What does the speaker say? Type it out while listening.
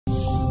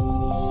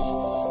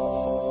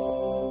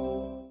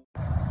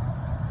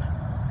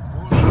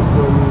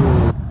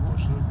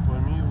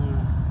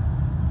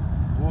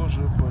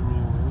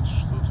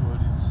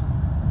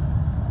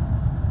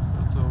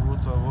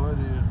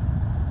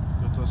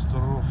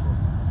катастрофа.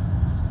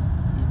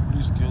 И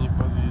близко не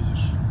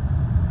подъедешь.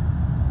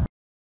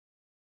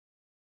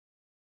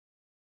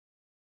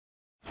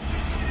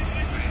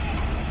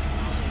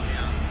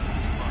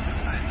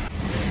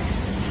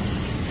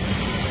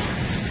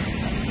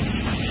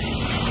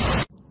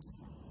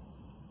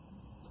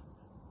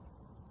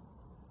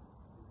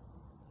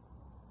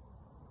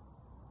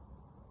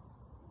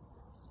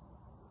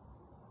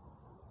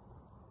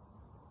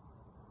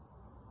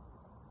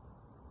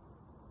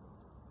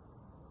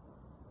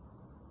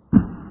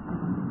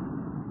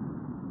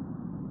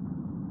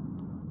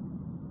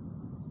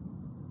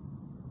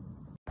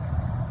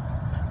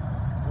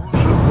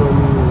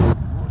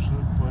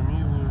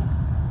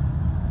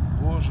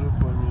 Боже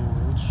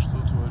помилуй, вот что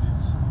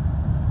творится.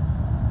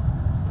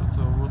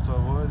 Это вот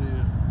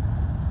авария,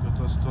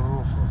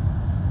 катастрофа.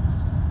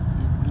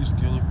 И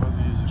близко не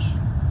подъедешь.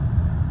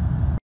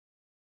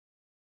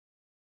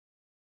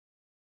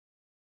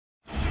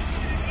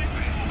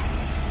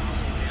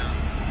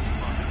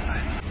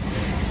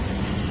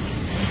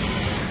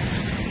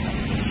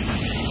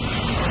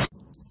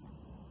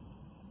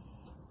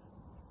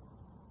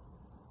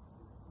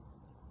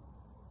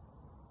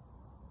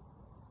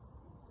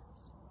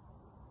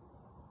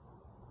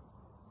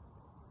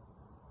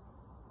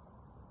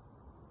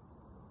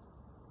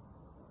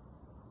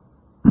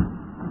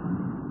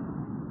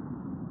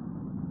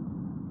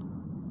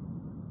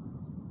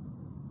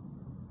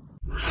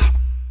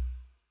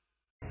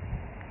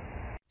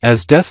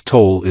 As death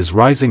toll is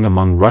rising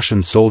among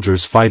Russian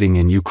soldiers fighting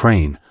in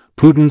Ukraine,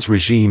 Putin's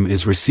regime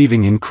is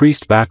receiving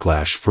increased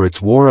backlash for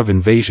its war of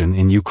invasion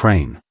in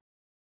Ukraine.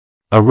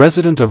 A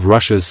resident of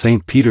Russia's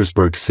St.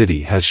 Petersburg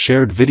city has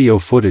shared video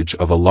footage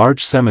of a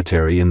large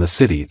cemetery in the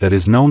city that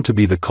is known to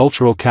be the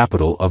cultural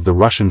capital of the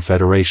Russian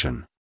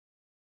Federation.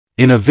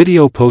 In a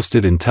video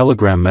posted in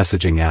Telegram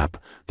messaging app,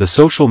 the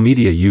social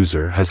media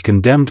user has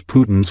condemned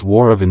Putin's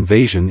war of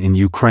invasion in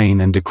Ukraine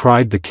and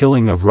decried the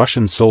killing of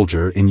Russian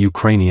soldier in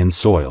Ukrainian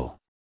soil.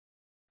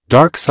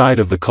 Dark side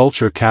of the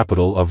culture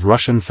capital of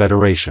Russian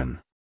Federation.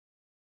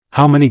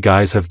 How many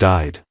guys have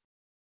died?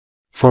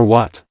 For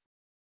what?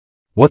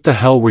 What the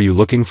hell were you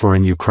looking for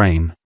in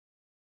Ukraine?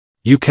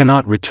 You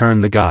cannot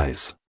return the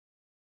guys.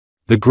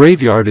 The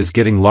graveyard is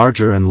getting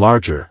larger and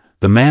larger,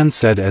 the man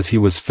said as he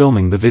was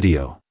filming the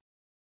video.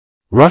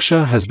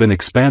 Russia has been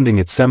expanding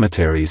its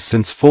cemeteries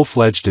since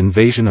full-fledged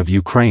invasion of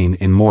Ukraine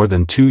in more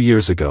than 2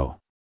 years ago.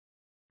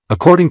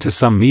 According to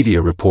some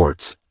media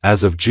reports,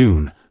 as of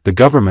June, the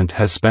government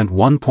has spent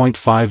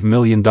 $1.5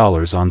 million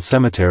on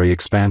cemetery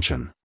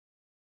expansion.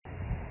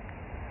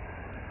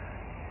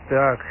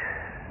 Так,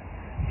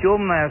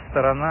 темная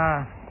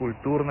сторона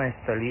культурной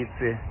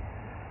столицы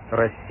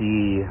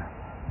России.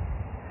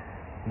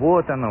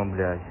 Вот оно,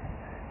 блядь.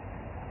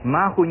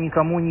 Нахуй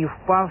никому не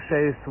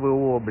впавшее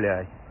СВО,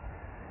 блядь.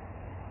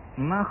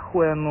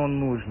 Нахуй оно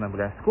нужно,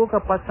 блядь? Сколько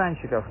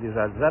пацанчиков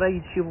лежат?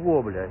 Заради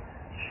чего, блядь?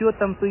 Чё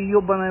там той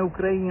ебаной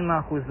Украине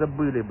нахуй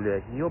забыли,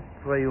 блядь? Ёб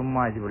твою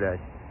мать,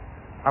 блядь.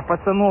 А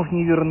пацанов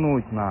не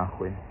вернуть,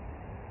 нахуй.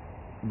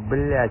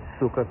 Блядь,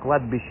 сука,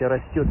 кладбище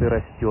растет и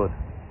растет.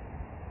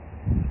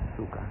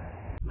 Сука.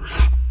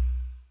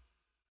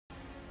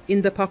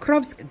 In the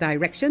Pokrovsk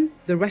direction,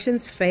 the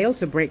Russians failed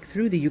to break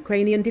through the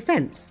Ukrainian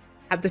defense.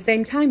 At the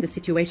same time, the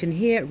situation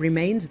here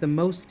remains the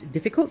most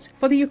difficult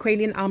for the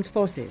Ukrainian armed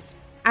forces.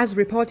 As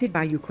reported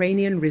by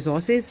Ukrainian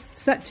resources,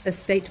 such a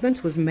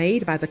statement was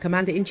made by the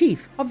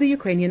commander-in-chief of the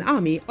Ukrainian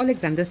army,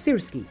 Alexander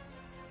Syrsky.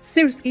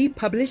 Syrsky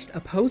published a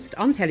post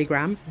on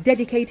Telegram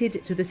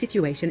dedicated to the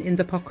situation in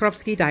the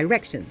Pokrovsky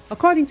direction.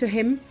 According to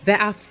him,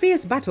 there are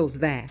fierce battles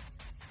there.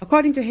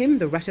 According to him,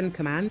 the Russian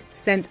command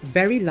sent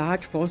very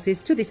large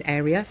forces to this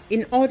area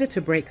in order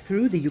to break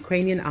through the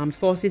Ukrainian armed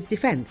forces'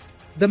 defense.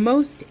 The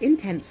most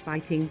intense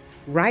fighting,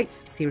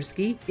 writes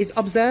Syrsky, is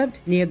observed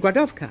near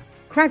Gradovka,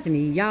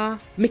 Krasny Yar,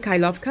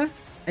 Mikhailovka,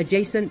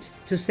 adjacent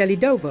to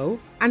Selidovo,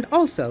 and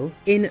also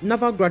in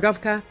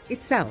Novogradovka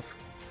itself.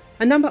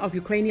 A number of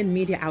Ukrainian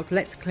media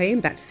outlets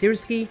claim that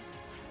Syrsky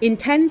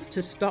intends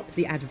to stop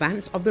the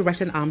advance of the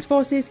Russian armed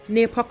forces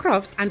near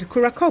Pokrovsk and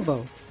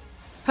Kurakovo.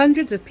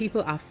 Hundreds of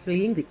people are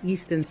fleeing the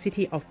eastern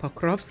city of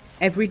Pokrovsk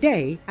every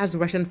day as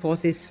Russian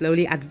forces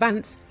slowly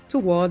advance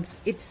towards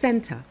its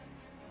center.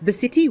 The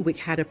city,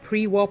 which had a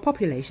pre-war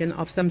population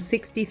of some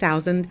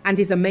 60,000 and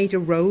is a major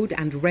road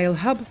and rail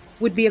hub,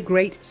 would be a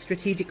great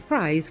strategic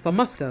prize for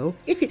Moscow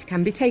if it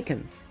can be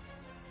taken.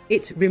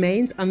 It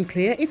remains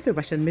unclear if the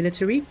Russian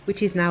military,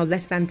 which is now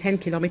less than 10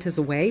 kilometers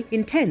away,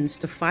 intends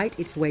to fight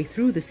its way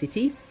through the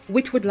city,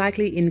 which would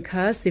likely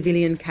incur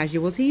civilian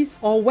casualties,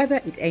 or whether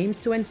it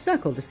aims to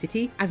encircle the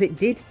city as it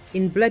did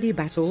in bloody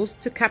battles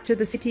to capture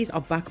the cities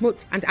of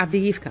Bakhmut and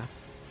Avdiivka.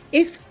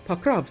 If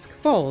Pokrovsk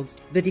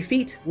falls, the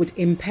defeat would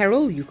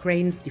imperil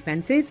Ukraine's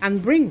defenses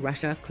and bring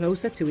Russia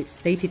closer to its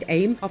stated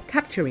aim of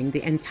capturing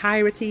the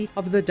entirety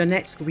of the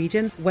Donetsk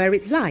region where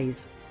it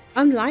lies.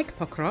 Unlike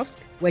Pokrovsk,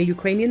 where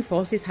Ukrainian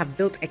forces have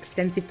built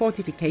extensive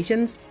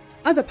fortifications,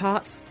 Other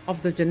parts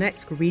of the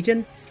Donetsk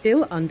region,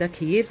 still under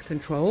Kyiv's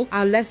control,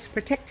 are less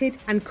protected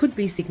and could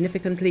be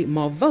significantly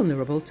more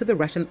vulnerable to the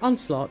Russian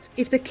onslaught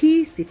if the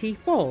key city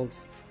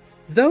falls.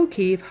 Though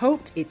Kyiv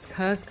hoped its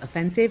Kursk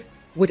offensive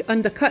would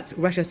undercut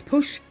Russia's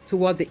push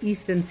toward the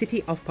eastern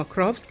city of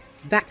Pokrovsk,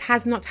 that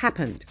has not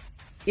happened.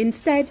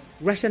 Instead,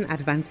 Russian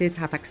advances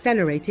have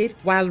accelerated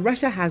while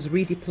Russia has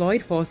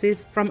redeployed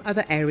forces from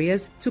other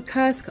areas to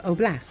Kursk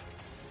Oblast.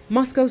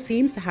 Moscow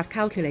seems to have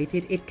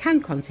calculated it can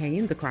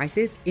contain the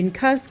crisis in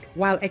Kursk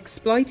while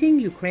exploiting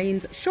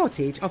Ukraine's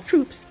shortage of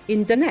troops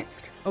in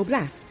Donetsk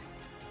Oblast.